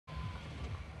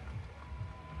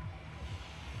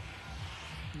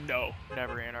No,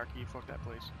 never anarchy. Fuck that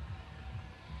place.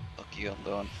 Fuck you, I'm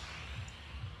going.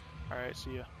 Alright,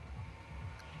 see ya.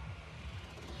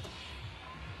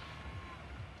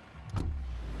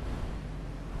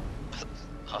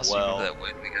 Also, you remember that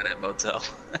win we got at motel?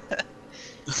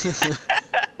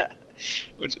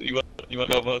 You want to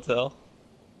go motel?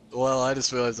 Well, I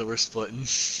just realized that we're splitting.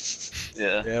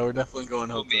 Yeah. Yeah, we're definitely going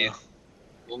hotel.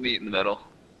 We'll meet in the middle.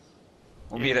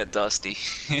 We'll meet at Dusty.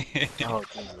 Oh,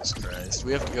 Jesus Christ.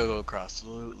 We have to go across the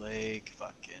Loot Lake.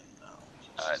 Fucking no.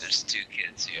 Alright, there's 2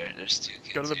 kids here. There's 2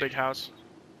 kids Go to the big here. house.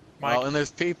 Mike. Oh, and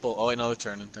there's people. Oh, I know they're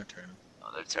turning. They're turning.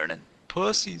 Oh, they're turning.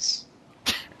 Pussies.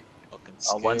 Fucking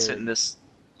Oh, one's scared. hitting this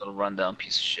little rundown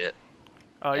piece of shit.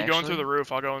 You're going through Actually? the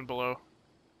roof. I'll go in below.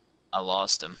 I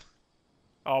lost him.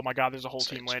 Oh my god, there's a whole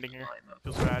team landing here.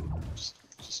 Feels bad.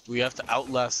 We have to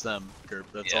outlast them, Gerb.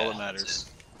 That's all that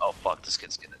matters. Oh fuck, this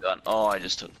kid's getting a gun. Oh, I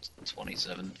just took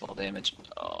 27 fall damage.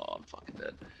 Oh, I'm fucking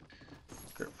dead.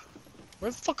 Gerb.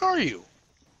 Where the fuck are you?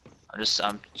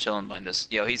 I'm chilling behind this.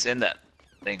 Yo, he's in that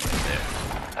thing right there.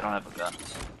 I don't have a gun.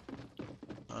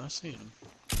 Oh, I see him.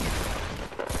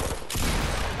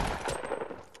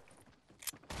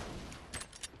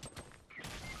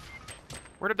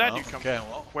 Where did that dude come okay, from?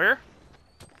 well. Where?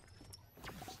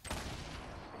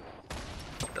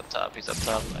 He's up top, he's up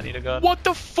top. I need a gun. What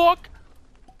the fuck?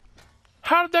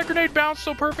 How did that grenade bounce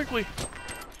so perfectly?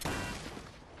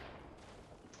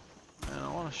 Man,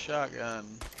 I want a shotgun.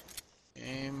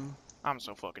 Aim. I'm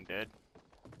so fucking dead.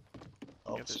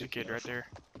 Oh, Yep, there's a kid right there.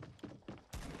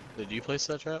 Did you place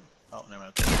that trap? Oh, never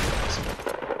mind.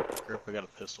 Gerb, I got a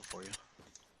pistol for you.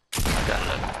 I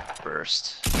got a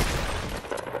burst.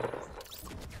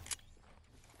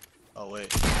 Oh, wait.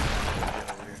 Get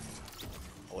over here.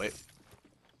 Oh, wait.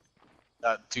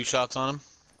 Got 2 shots on him.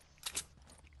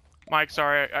 Mike,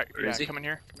 sorry. Where is he? Come in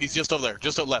here. He's just over there.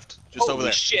 Just up left. Just over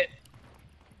there. Shit!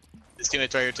 His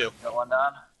teammate's right here, too. Got one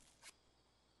down.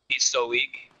 He's so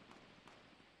weak.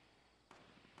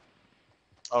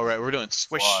 Alright, we're doing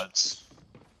squads.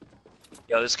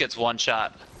 Yo, this gets 1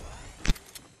 shot.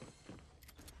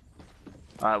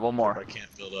 Alright, one more. I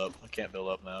can't build up. I can't build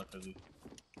up now because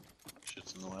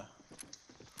shit's in the way.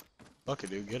 Fuck it,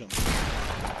 dude. Get him.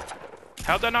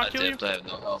 How'd that not kill you? I have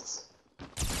no health.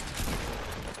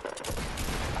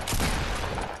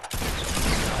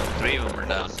 3 of them are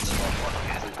down.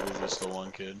 There's just the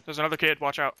one kid. There's another kid.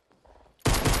 Watch out.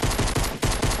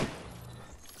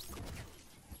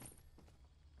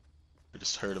 I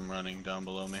just heard him running down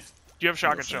below me. Do you have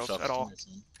shotgun shells at all? Teammates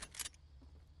in.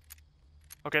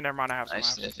 Okay, never mind. I have some.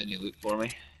 Nice, if any loot for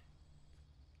me.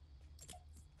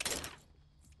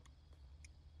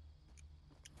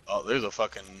 Oh, there's a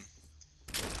fucking.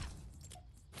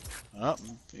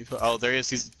 Oh, there he is.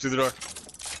 He's through the door.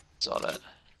 Saw that.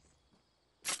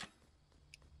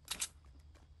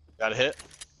 Got a hit.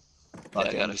 Yeah, I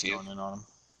got I'm a just few. going in on him.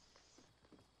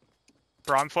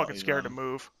 Bro, I'm fucking he's scared to running.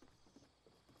 move.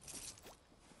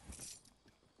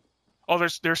 Oh,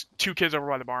 there's 2 kids over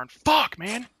by the barn. Fuck,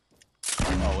 man.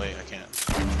 Oh wait, I can't.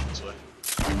 This way.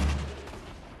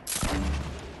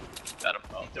 Got him.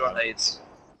 Oh, throwing nades.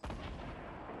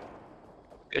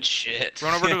 Good shit.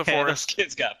 Run over to the Those forest.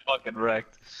 kids got fucking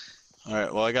wrecked. All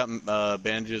right. Well, I got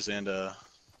bandages and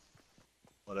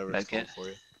whatever it's called Medkit? for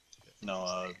you.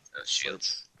 No,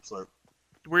 Shields. slurp.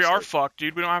 We are Slurp. fucked,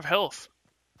 dude. We don't have health.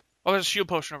 Oh, there's a shield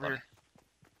potion over here.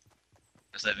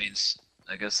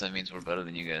 I guess that means we're better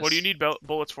than you guys. What do you need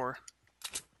bullets for?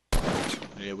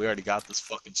 Yeah, we already got this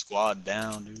fucking squad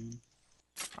down, dude.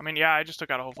 I mean, yeah, I just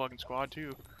took out a whole fucking squad,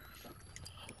 too.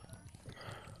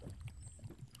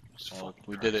 Well,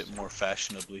 we did it more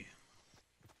fashionably.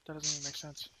 That doesn't even make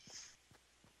sense.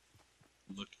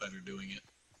 Looked better doing it.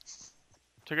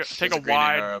 Take a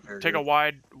wide arc Hey, there's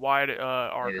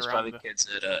around probably the... kids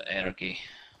at Anarchy.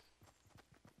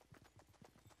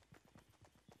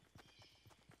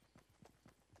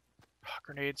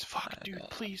 Grenades. Fuck, dude,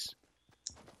 please.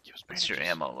 Give us What's your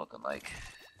bandages. ammo looking like?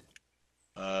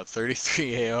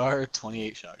 33 AR,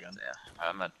 28 shotgun. Yeah,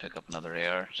 I'm gonna pick up another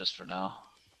AR just for now.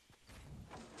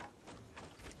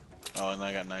 Oh, and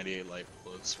I got 98 light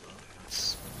bullets, bro.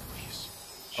 That's... Please.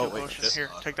 Oh, Shield wait, potion. this- Here,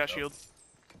 oh, I take that fucked up. shield.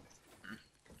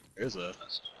 There's a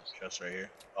chest right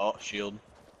here. Oh, shield.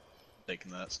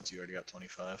 Taking that since you already got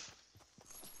 25.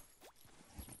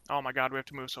 Oh my god, we have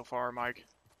to move so far, Mike.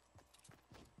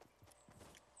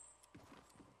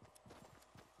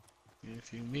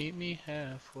 If you meet me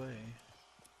halfway,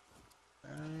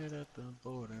 right at the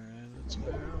border, and it's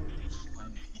mountains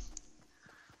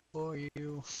for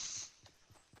you.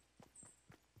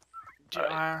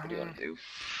 Alright, what do you want to do?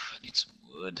 I need some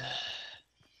wood.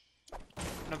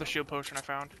 Another shield potion I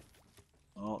found.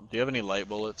 Oh, do you have any light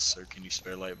bullets, or can you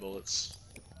spare light bullets?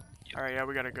 Alright, yeah,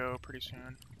 we gotta go pretty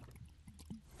soon.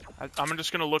 I'm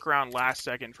just gonna look around last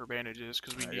second for bandages,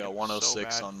 because we I need got them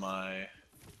 106 so bad. on my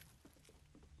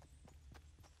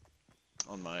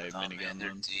Oh man, minigun. they're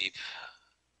Then. deep.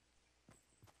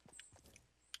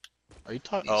 Are you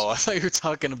talking? These- Oh, I thought you were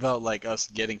talking about like us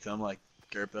getting to them. Like,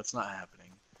 Gerp, that's not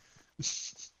happening.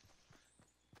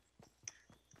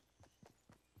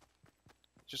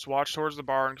 Just watch towards the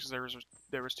barn, because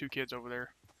there was 2 kids over there.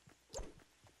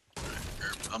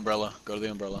 Umbrella, go to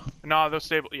the umbrella. No, those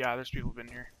stable. Yeah, there's people been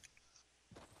here.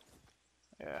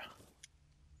 Yeah.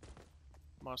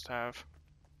 Must have.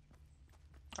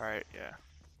 Alright, yeah.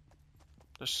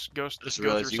 Just go. Just Go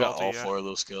realized through you got salty, all yeah. 4 of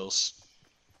those skills.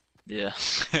 Yeah,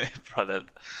 bro, that.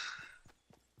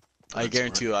 I That's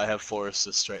guarantee you, I have 4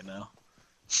 assists right now.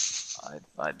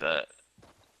 I bet.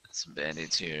 Some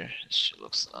band-aids here. This shit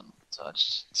looks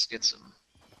untouched. Let's get some.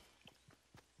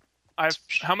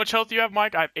 How much health do you have,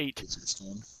 Mike? I have 8. Get some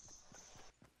stone.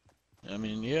 I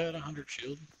mean, you had 100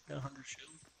 shield. Got 100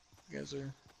 shield. You guys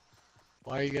are.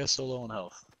 Why are you guys so low on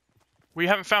health? We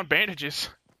haven't found bandages.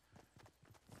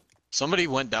 Somebody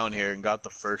went down here and got the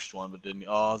first one, but didn't.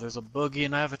 Oh, there's a boogie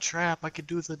and I have a trap. I could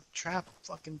do the trap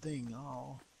fucking thing.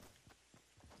 Oh.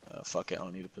 Fuck it. I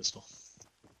don't need a pistol.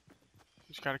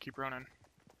 Just gotta keep running.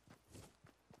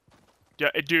 Yeah,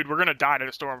 dude, we're gonna die in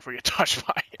a storm if we get touched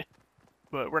by it.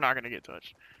 But we're not gonna get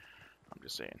touched. I'm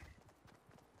just saying.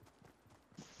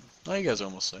 Oh, you guys are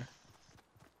almost there.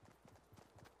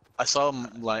 I saw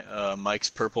Mike's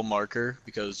purple marker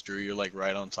because Drew, you're like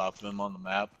right on top of him on the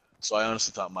map. So I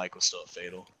honestly thought Mike was still a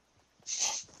fatal.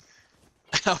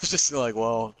 I was just like,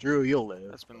 well, Drew, you'll live.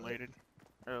 That's been looted.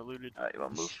 Alright, you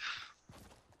wanna move?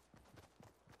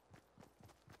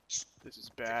 This is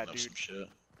bad, Picking up dude. some shit. Get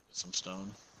some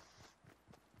stone.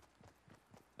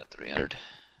 At 300.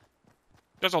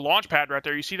 There's a launch pad right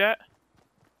there. You see that?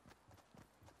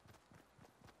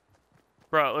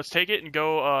 Bro, let's take it and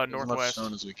go As much northwest.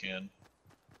 stone as we can.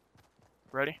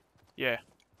 Ready? Yeah.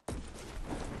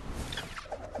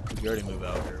 You already move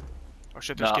out here. Oh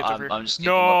shit, there's kids over here. I'm just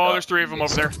keeping a No, lookout. there's 3 of them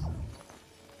over there.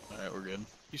 Alright, we're good.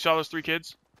 You saw those 3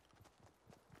 kids?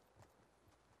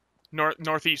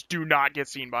 Northeast, do not get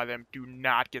seen by them. Do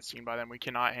not get seen by them. We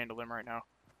cannot handle them right now.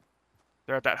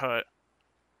 They're at that hut.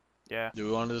 Yeah. Do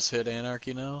we want to just hit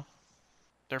Anarchy now?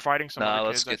 They're fighting some Nah, other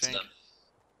let's kids, I get to think. them.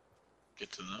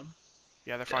 Get to them?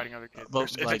 Yeah, they're fighting other kids. But,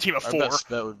 It's like, a team of our 4. best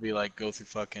bet would be like go through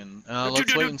fucking. Dude, Let's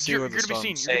dude, wait dude, and see you're where the gonna be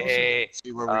seen, storms. you're gonna be seen. Hey,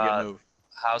 See where we get moved.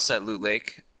 house at Loot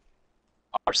Lake.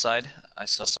 Our side. I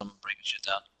saw someone breaking shit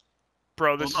down.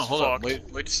 Bro, this is Hold on.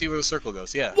 fucked. Wait to see where the circle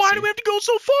goes. Yeah. Why see? do we have to go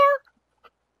so far?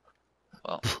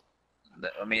 Well,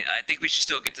 I mean, I think we should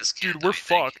still get this kid. Dude, we're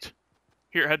fucked.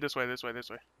 Here, head this way, this way, this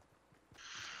way.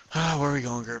 Where are we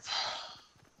going, Gerp?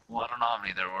 Well, I don't know how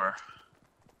many there were.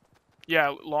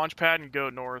 Yeah, launch pad and go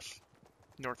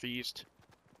northeast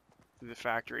to the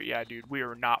factory. Yeah, dude, we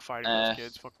are not fighting those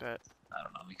kids. Fuck that. I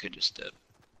don't know. We could just dip.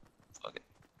 Fuck it.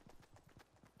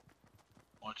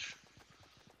 Watch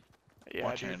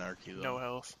Yeah, dude, Anarchy though. no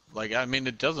health. Like, I mean,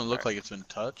 it doesn't look Alright. like it's been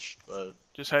touched, but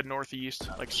Just head northeast,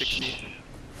 like 60.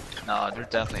 No, there are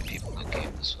definitely people that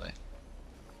came this way.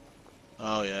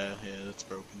 oh yeah, that's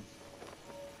broken.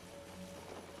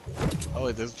 Oh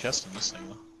wait, there's a chest in this thing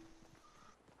though.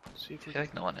 See if I we feel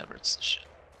like no one ever hits this shit.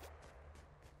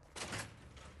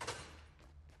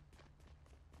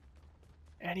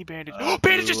 any bandage. Blue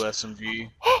Bandages! SMG.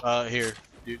 Here,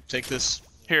 dude, take this.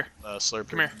 Here, Slurper.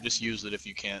 Come here. Just use it if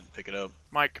you can't pick it up.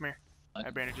 Mike, come here. I I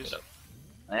have can bandages. pick it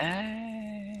up.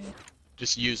 Eh,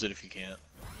 Just use it if you can't.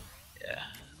 yeah.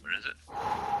 Where is it?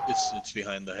 It's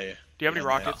behind the hay. Do you have any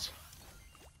behind the hay. rockets?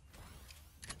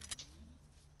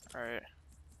 Alright.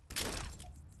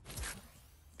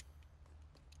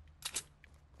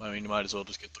 I mean, you might as well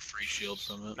just get the free shield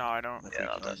from it. No, I don't. If Yeah, you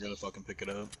no, aren't that's- gonna fucking pick it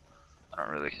up. I don't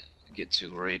really get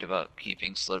too worried about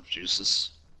keeping slurp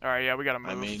juices. Alright, yeah, we gotta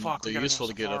move. I mean, Fuck, we they're gotta useful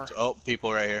go to so get up far. to. Oh,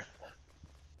 people right here.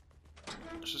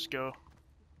 Let's just go.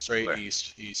 Straight Where?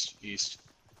 east.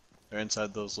 They're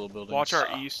inside those little buildings. Watch our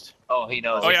east. Oh, he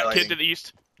knows. Oh they're yeah, fighting. kid to the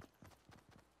east.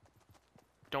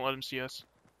 Don't let him see us.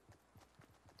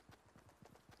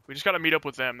 We just gotta meet up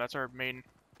with them. That's our main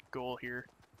goal here.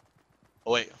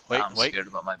 Oh, wait. I'm scared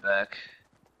about my back.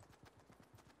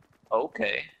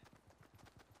 Okay.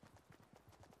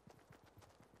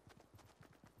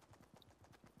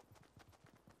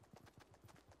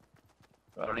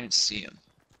 I don't even see him.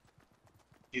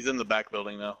 He's in the back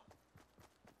building now.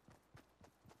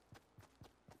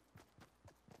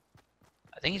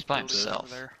 I think he's by Buildings over himself.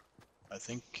 there. I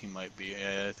think he might be.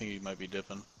 Yeah, I think he might be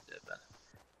dipping.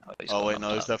 Yeah, he's Oh going wait, up no,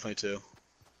 there's top. definitely 2.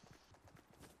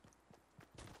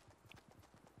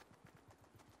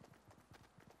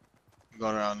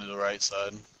 Going around to the right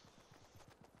side.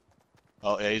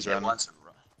 Oh, yeah, he's running.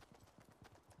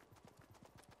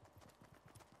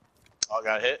 Oh,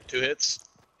 got hit. 2 hits.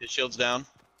 His shield's down.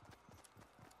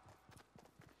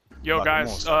 Yo, Fuck, guys,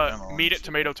 almost got ammo on meet this at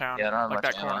Tomato Town. Yeah, I don't have like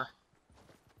much that ammo. corner.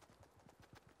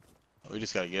 We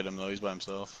just gotta get him though. He's by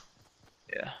himself.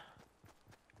 Yeah.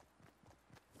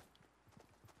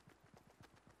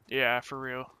 Yeah, for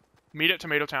real. Meet at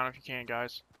Tomato Town if you can,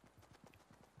 guys.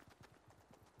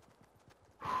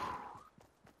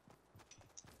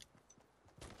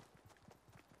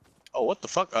 Oh, what the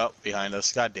fuck? Oh, behind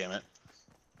us. God damn it.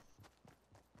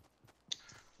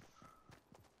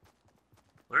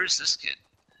 Where's this kid?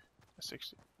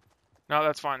 60. No,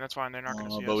 that's fine. That's fine. They're not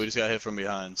gonna see But us. we just got hit from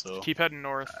behind, so Keep heading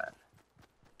north.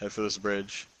 head for this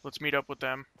bridge. Let's meet up with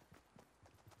them.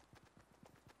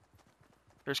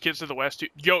 There's kids to the west too.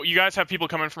 Yo, you guys have people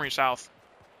coming from your south.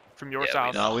 From your Yeah,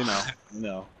 south. No, we know. We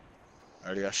know. I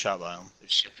already got shot by him.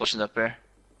 There's shit pushing up there.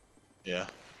 Yeah.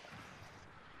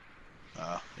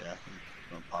 Yeah. I'm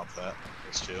gonna pop that.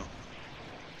 There's 2.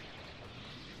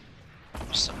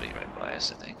 There's somebody right by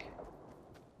us, I think.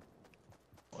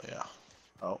 Oh yeah.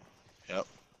 Oh. Yep.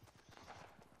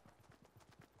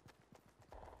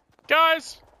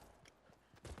 Guys!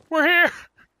 We're here!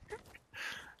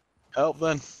 Help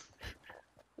then.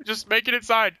 Just make it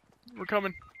inside. We're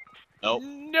coming. Nope.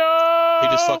 No! He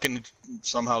just fucking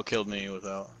somehow killed me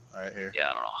without. Alright, here. Yeah,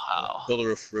 I don't know how. Build a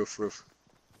roof.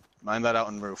 Mine that out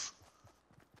and roof.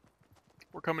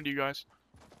 We're coming to you guys.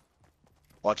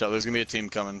 Watch out, there's gonna be a team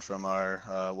coming from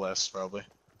our west, probably.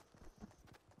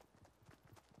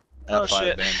 I have Oh, 5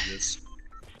 shit. bandages.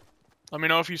 Let me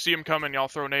know if you see them coming. Y'all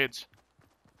throw nades.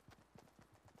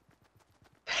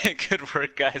 Good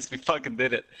work, guys. We fucking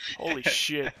did it. Holy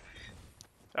shit.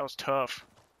 That was tough.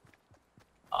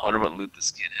 I wonder what loot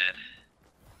this kid had.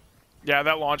 Yeah,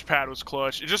 that launch pad was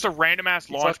clutch. It's just a random ass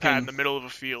launch pad in the middle of a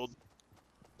field.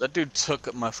 That dude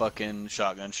took my fucking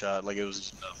shotgun shot like it was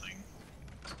just nothing.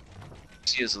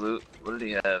 See his loot. What did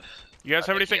he have? You guys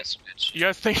have anything? Yes, bitch. You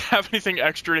guys think have anything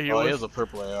extra to heal Oh, he with? has a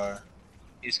purple AR.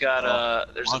 He's got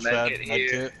there's a Launchpad, medkit here.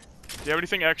 medkit. Do you have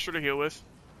anything extra to heal with?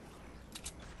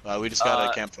 We just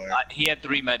got a campfire. He had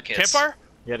 3 medkits. Campfire?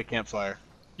 He had a campfire.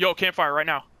 Yo, campfire right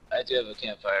now. I do have a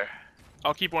campfire.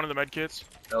 I'll keep one of the med kits.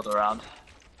 Build around.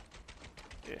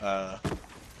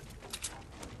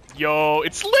 Yo,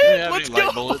 it's Do you lit! have Let's any light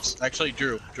go! bullets? Actually,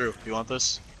 Drew, do you want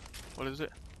this? What is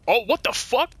it? Oh, what the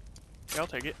fuck? Yeah, I'll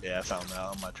take it. Yeah, I found that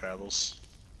on my travels.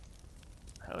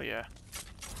 Hell yeah.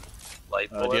 Light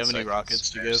bullets. Do you have any I can rockets to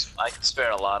spare give? I can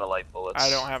spare a lot of light bullets. I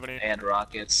don't have any. And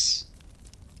rockets.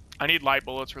 I need light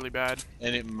bullets really bad.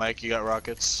 Any Mike, you got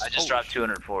rockets? I just Holy dropped shit.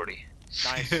 240.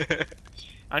 Nice. I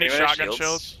need Anybody have shotgun shields?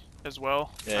 shells as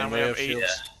well. Yeah, I only anybody have have 8.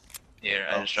 shields? Here,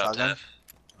 I Oh, just dropped shotgun? half.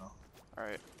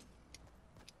 Alright.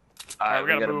 Alright, we we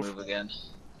gotta gotta move. move again.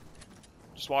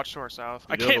 Just watch to our south.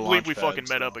 We I do have can't a believe we launch pad, fucking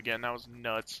met so- up again. That was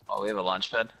nuts. Oh, we have a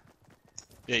launch pad?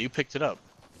 Yeah, you picked it up.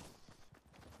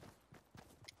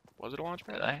 Was it a launch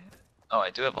Did pad? I? Oh,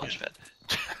 I do have a launch pad.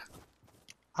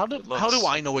 How Good do looks.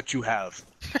 I know what you have?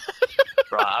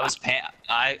 Bro, I was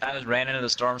ran into the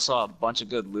storm, saw a bunch of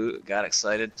good loot, got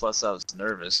excited, plus I was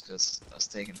nervous because I was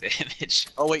taking damage.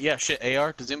 Oh wait, yeah, shit.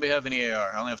 AR. Does anybody have any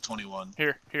AR? I only have 21.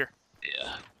 Here. Yeah.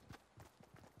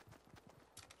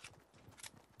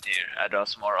 Here, I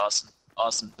dropped some more.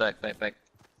 Awesome. Back.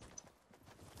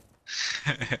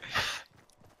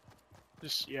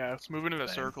 Just, yeah, let's move into the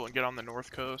Same. circle and get on the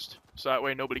north coast. So that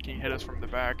way nobody can hit us from the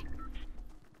back.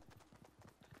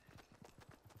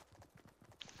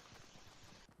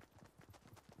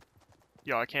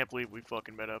 Yo, I can't believe we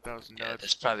fucking met up. That was Yeah, nuts.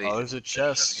 there's probably. Oh, there's a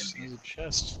chest. gonna be- There's a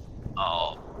chest.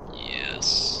 Oh,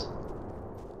 yes.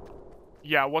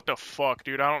 Yeah, what the fuck,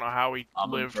 dude? I don't know how we I'm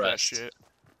lived impressed. that shit.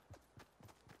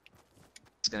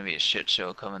 It's gonna be a shit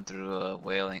show coming through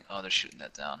whaling. Oh, they're shooting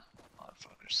that down.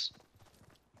 Motherfuckers.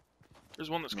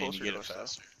 There's one that's I mean, closer you to get us, it though.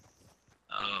 faster.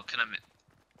 Oh,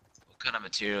 what kind of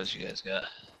materials you guys got?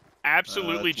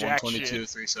 Absolutely jack 122, shit.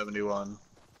 371.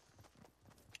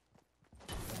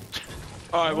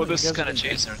 Alright, well, Oh, this you is guys kind are of good.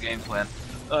 chasing our game plan.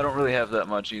 I don't really have that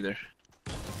much either.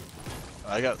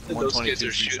 I got Those 122, kids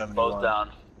are shooting 371. both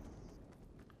down.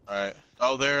 Alright.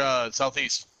 Oh, they're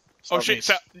southeast. Oh shit,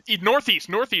 Southeast.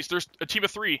 northeast, there's a team of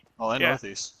 3. Oh, and yeah.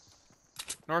 northeast.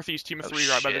 Northeast, team of Oh, 3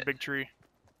 right by the shit. big tree.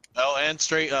 Oh, and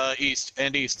straight east.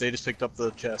 And east. They just picked up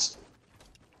the chest.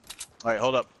 Alright,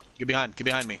 hold up. Get behind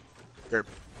me. Gerb.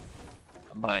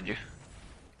 I'm behind you.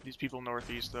 These people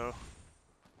northeast, though.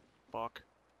 Fuck.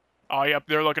 Oh, yep,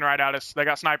 they're looking right at us. They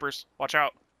got snipers. Watch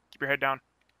out. Keep your head down.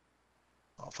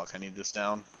 Oh, fuck, I need this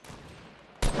down.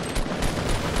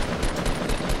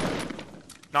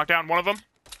 Knock down one of them.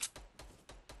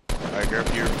 Alright,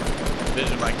 grab your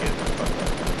vision might get fucked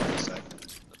up in a sec.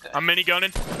 Okay. I'm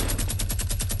minigunning.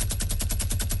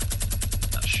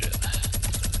 Oh shit.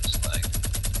 Just like,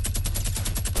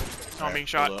 Oh, I'm being Alright,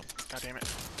 shot. hold up. God damn it.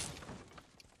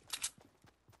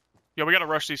 Yo, we gotta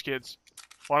rush these kids.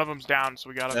 One of them's down, so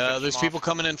we gotta. finish There's them people off.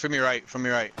 coming in from your right. From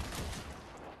your right.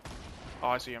 Oh,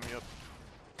 I see him. Yep.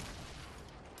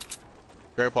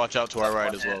 Grab, watch out to our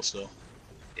right as well. Still.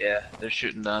 yeah, they're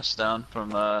shooting us down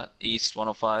from east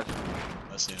 105.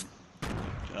 I see him.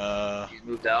 He's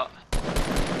moved out.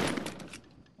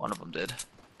 One of them did.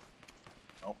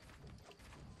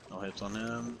 No hits on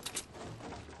him.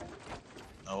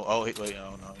 Oh, wait, oh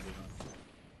no, he didn't.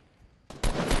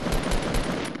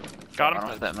 Got I don't him.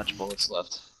 have that much bullets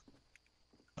left.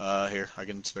 Here, I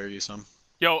can spare you some.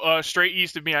 Yo, straight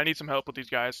east of me. I need some help with these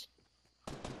guys.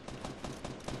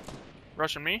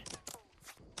 Rushing me.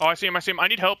 Oh, I see him. I see him. I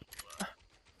need help.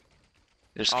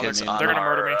 There's Oh, kids they're on gonna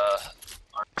murder me.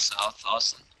 Our south,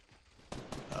 Austin.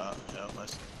 Yeah, I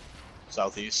see.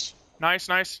 Southeast. Nice,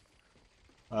 nice.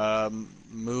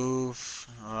 Move.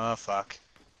 Fuck.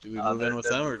 Do we move in with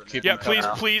them or keep Yeah, them please,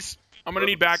 covered? please. I'm gonna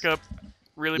need backup.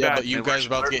 Really Yeah, bad. but you Hey, guys are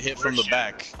about to where's- get hit from the where's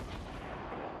back.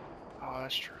 Oh,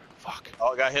 that's true. Fuck.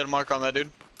 Oh, I got hit mark on that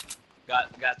dude. Got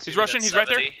He's two, rushing. got He's right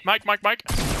there. 70. Mike, Mike, Mike.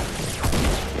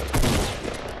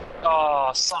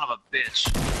 Oh, son of a bitch.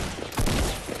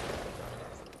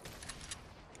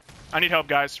 I need help,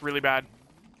 guys. Really bad.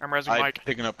 I'm resing I'm Mike.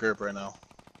 picking up grip right now.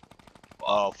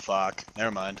 Oh fuck.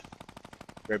 Never mind.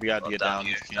 Grip, you gotta Well, get down.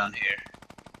 here, if you down can. here.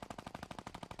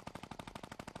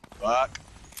 Fuck.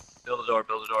 Build a door,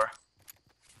 build a door.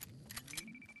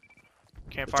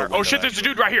 Can't It's a fire. Oh window, shit, there's a actually.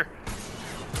 dude right here.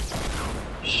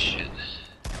 Shit.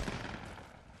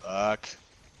 Fuck.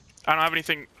 I don't have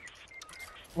anything.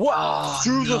 What? Oh,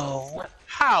 Through no.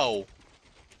 How?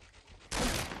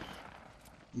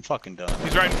 I'm fucking done.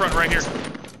 He's right in front, right here.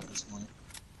 At this point.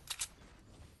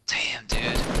 Damn, dude.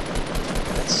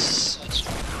 That's such...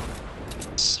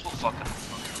 so fucking...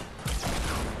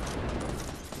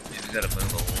 Maybe we gotta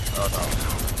move a little... Oh, no.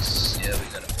 Yeah, we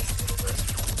gotta move a little bit.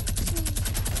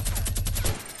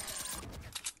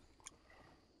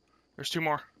 There's two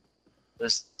more.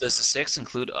 Does the 6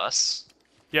 include us?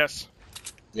 Yes.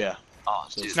 Yeah. Oh,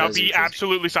 So dude. Now Says be it says-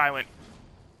 absolutely silent.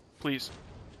 Please.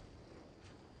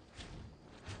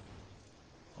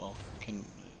 Well, can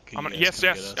I'm you gonna, guys yes,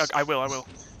 come yes. get us? I will, I will.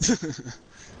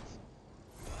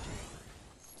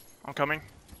 I'm coming.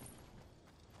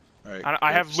 Alright, I Grip,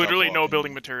 have stop literally no walking.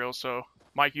 building materials, so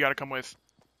Mike, you gotta come with.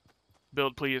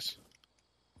 Build, please.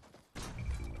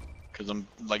 Cause I'm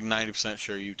like 90%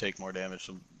 sure you take more damage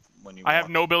when you I have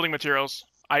walk. no building materials.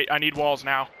 I need walls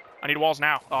now. I need walls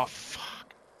now. Oh,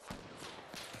 fuck.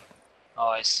 Oh,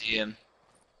 I see him.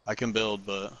 I can build,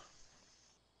 but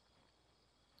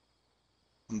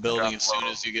I'm building Drop as soon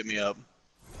low. as you get me up.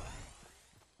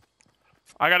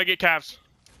 I gotta get calves.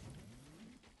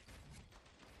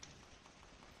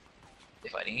 They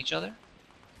fighting each other?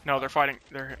 No, they're fighting.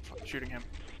 They're shooting him.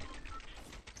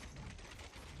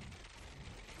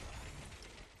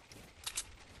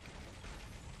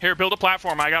 Here, build a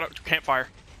platform. I got a campfire.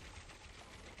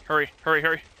 Hurry, hurry,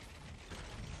 hurry.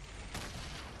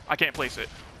 I can't place it.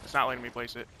 It's not letting me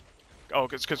place it. Oh,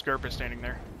 it's because Gerp is standing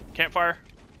there. Campfire.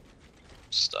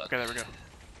 Stuck. Okay, there we go.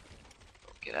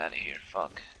 Get out of here,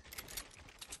 fuck.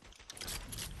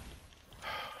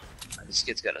 These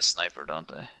kids got a sniper, don't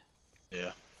they?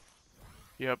 Yeah.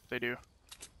 Yep, they do.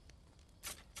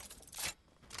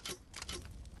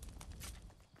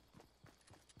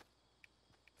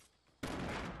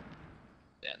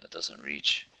 Damn, that doesn't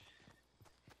reach.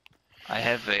 I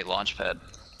have a launch pad.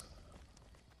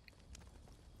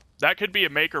 That could be a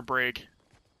make or break.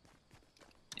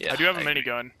 Yeah, I do have a agree.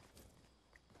 minigun.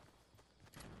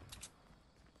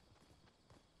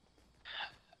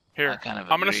 Here, I kind of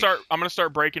I'm gonna agree. start. I'm gonna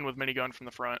start breaking with minigun from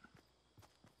the front.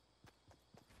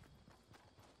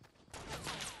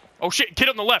 Oh shit! Kid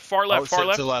on the left, far left, oh, far shit,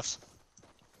 left. to the left.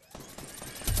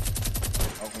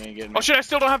 Oh, he ain't getting me. Oh shit! I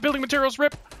still don't have building materials.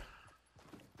 Rip.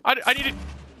 I need to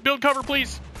build cover,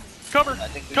 please. Cover, I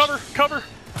think we cover, cover,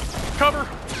 cover.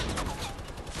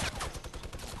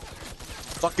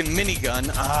 Fucking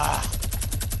minigun. Ah.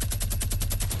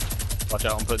 Watch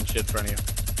out! I'm putting shit in front of you.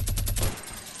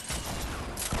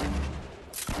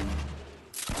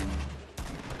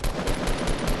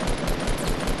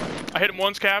 I hit him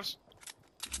once, calves.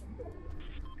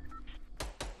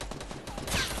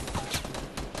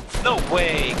 No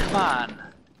way! Come on!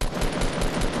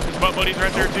 His butt buddy's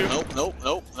right there too. Nope, nope,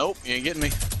 nope, nope. You ain't getting me.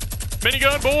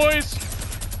 Minigun, boys.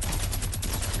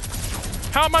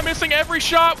 How am I missing every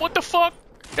shot? What the fuck?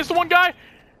 It's the one guy.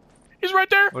 He's right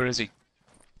there. Where is he?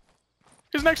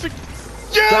 He's next to.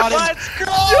 Got him. Let's go!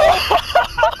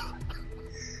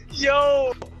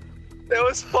 Yo! That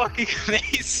was fucking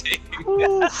amazing.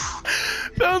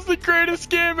 That was the greatest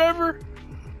game ever.